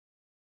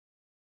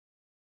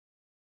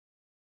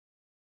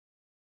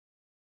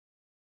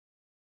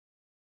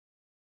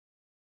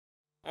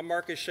I'm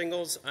Marcus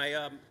Shingles. I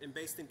am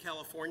based in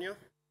California.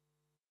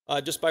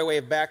 Just by way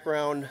of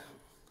background,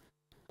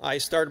 I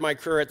started my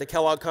career at the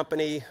Kellogg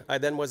Company. I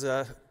then was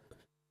a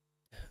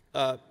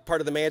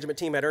part of the management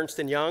team at Ernst &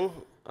 Young.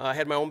 I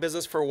had my own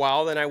business for a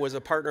while. Then I was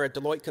a partner at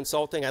Deloitte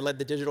Consulting. I led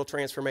the digital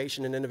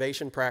transformation and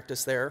innovation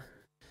practice there.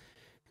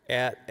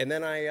 And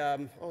then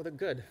they're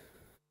good.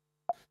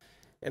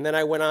 And then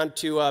I went on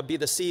to be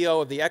the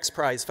CEO of the X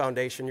Prize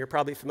Foundation. You're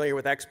probably familiar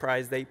with X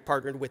Prize. They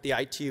partnered with the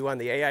ITU on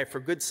the AI for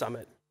Good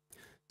Summit.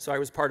 So I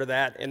was part of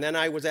that. And then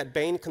I was at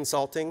Bain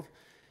Consulting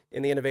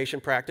in the innovation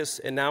practice.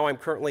 And now I'm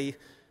currently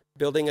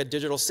building a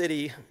digital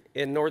city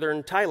in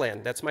northern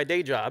Thailand. That's my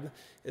day job,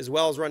 as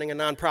well as running a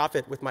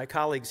nonprofit with my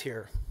colleagues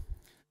here.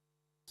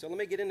 So let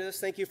me get into this.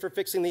 Thank you for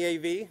fixing the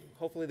AV.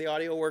 Hopefully the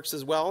audio works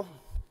as well.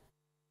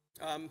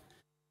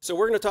 So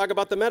we're going to talk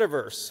about the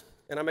metaverse.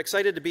 And I'm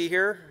excited to be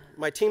here.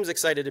 My team's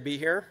excited to be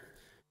here.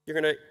 You're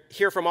going to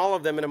hear from all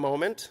of them in a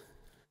moment.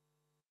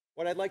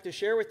 What I'd like to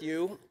share with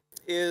you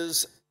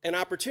is an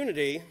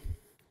opportunity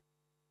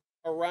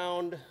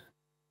around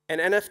an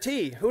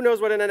NFT. Who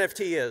knows what an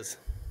NFT is?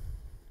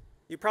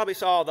 You probably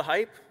saw all the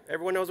hype.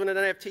 Everyone knows what an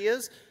NFT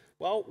is?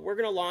 Well, we're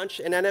going to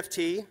launch an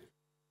NFT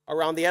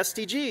around the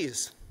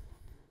SDGs.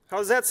 How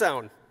does that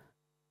sound?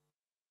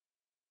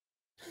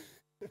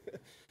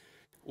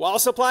 While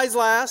supplies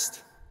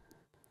last,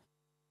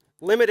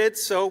 limited,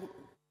 so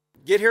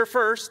get here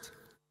first.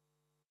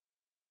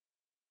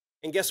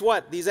 And guess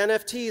what? These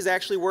NFTs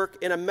actually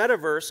work in a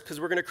metaverse because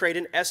we're going to create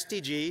an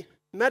SDG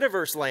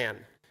metaverse land.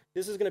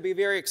 This is going to be a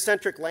very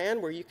eccentric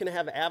land where you can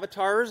have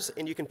avatars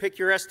and you can pick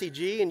your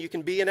SDG and you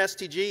can be an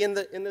SDG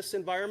in this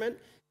environment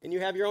and you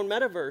have your own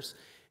metaverse.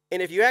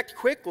 And if you act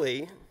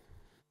quickly,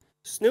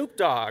 Snoop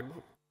Dogg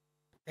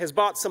has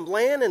bought some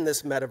land in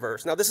this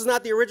metaverse. Now, this is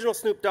not the original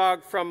Snoop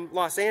Dogg from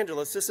Los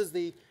Angeles. This is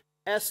the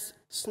S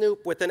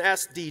Snoop with an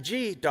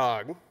SDG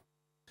dog.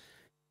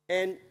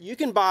 And you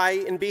can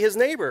buy and be his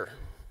neighbor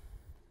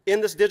in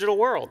this digital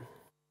world.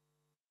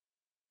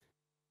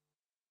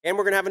 And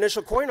we're going to have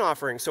initial coin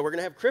offerings. So we're going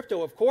to have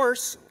crypto, of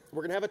course.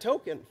 We're going to have a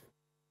token.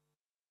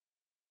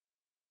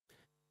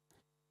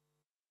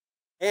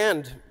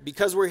 And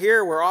because we're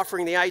here, we're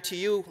offering the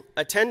ITU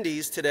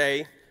attendees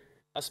today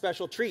a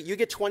special treat. You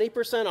get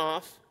 20%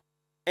 off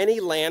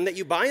any land that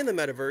you buy in the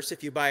metaverse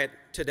if you buy it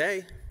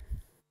today.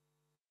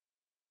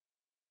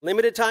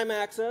 Limited time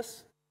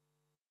access,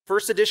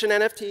 first edition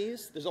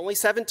NFTs. There's only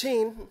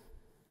 17.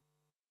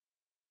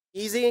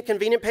 Easy and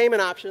convenient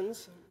payment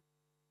options.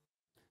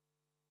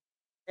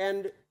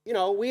 And, you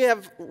know, we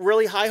have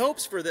really high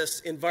hopes for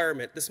this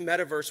environment, this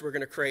metaverse we're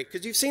going to create.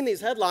 Because you've seen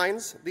these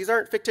headlines. These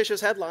aren't fictitious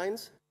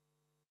headlines.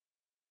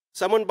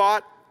 Someone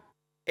bought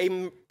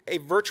a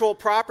virtual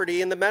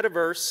property in the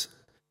metaverse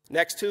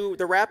next to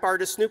the rap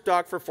artist Snoop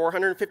Dogg for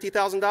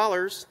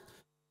 $450,000.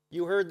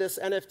 You heard this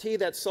NFT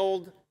that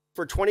sold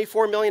for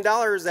 $24 million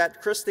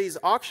at Christie's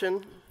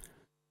auction.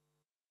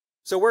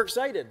 So we're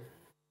excited.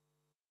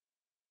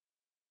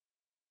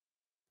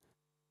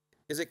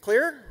 Is it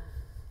clear?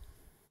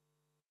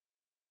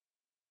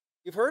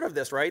 You've heard of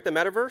this, right? The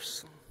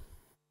metaverse?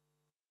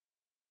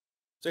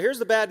 So here's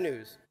the bad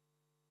news.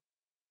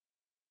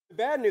 The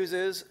bad news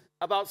is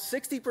about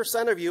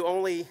 60% of you,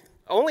 only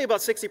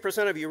about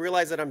 60% of you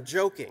realize that I'm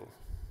joking.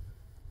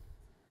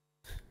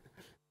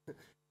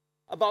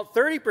 About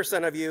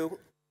 30% of you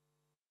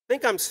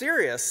think I'm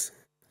serious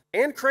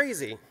and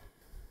crazy.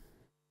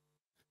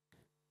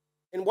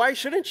 And why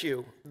shouldn't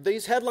you?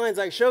 These headlines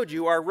I showed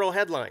you are real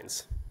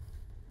headlines.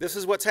 This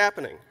is what's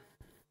happening.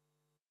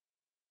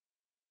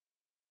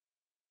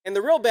 And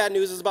the real bad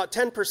news is about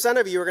 10%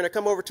 of you are going to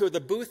come over to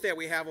the booth that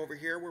we have over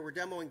here where we're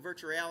demoing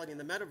virtual reality in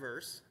the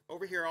metaverse,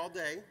 over here all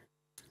day,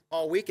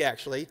 all week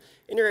actually,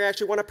 and you're going to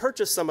actually want to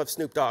purchase some of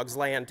Snoop Dogg's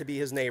land to be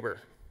his neighbor.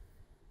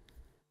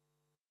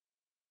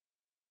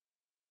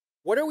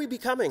 What are we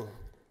becoming?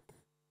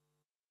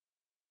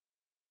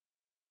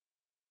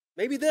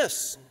 Maybe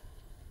this.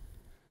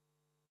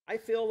 I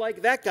feel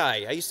like that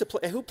guy. I used to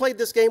play. Who played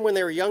this game when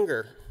they were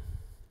younger?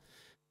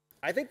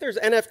 I think there's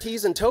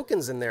NFTs and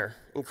tokens in there,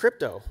 in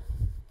crypto.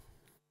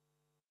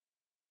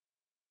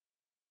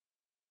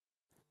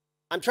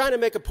 I'm trying to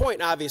make a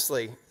point,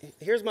 obviously.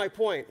 Here's my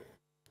point.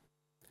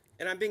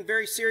 And I'm being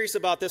very serious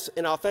about this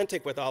and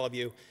authentic with all of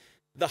you.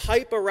 The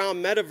hype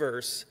around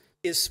metaverse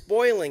is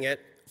spoiling it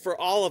for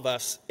all of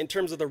us in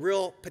terms of the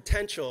real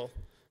potential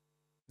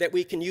that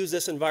we can use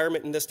this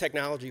environment and this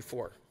technology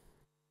for.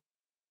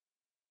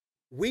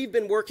 We've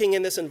been working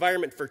in this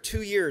environment for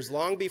 2 years,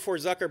 long before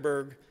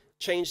Zuckerberg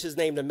changed his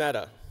name to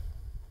Meta.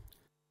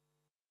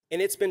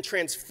 And it's been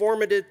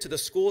transformative to the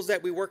schools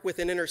that we work with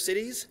in inner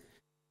cities,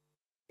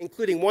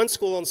 including one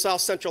school in South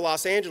Central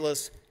Los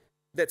Angeles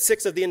that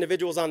 6 of the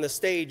individuals on the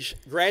stage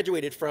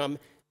graduated from.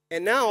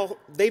 And now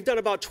they've done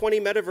about 20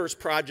 metaverse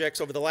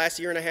projects over the last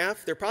year and a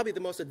half. They're probably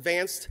the most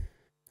advanced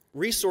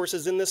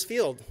resources in this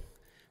field.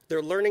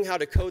 They're learning how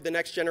to code the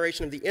next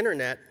generation of the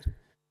internet,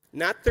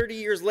 not 30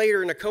 years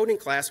later in a coding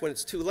class when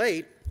it's too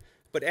late,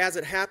 but as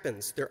it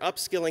happens, they're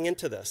upskilling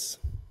into this.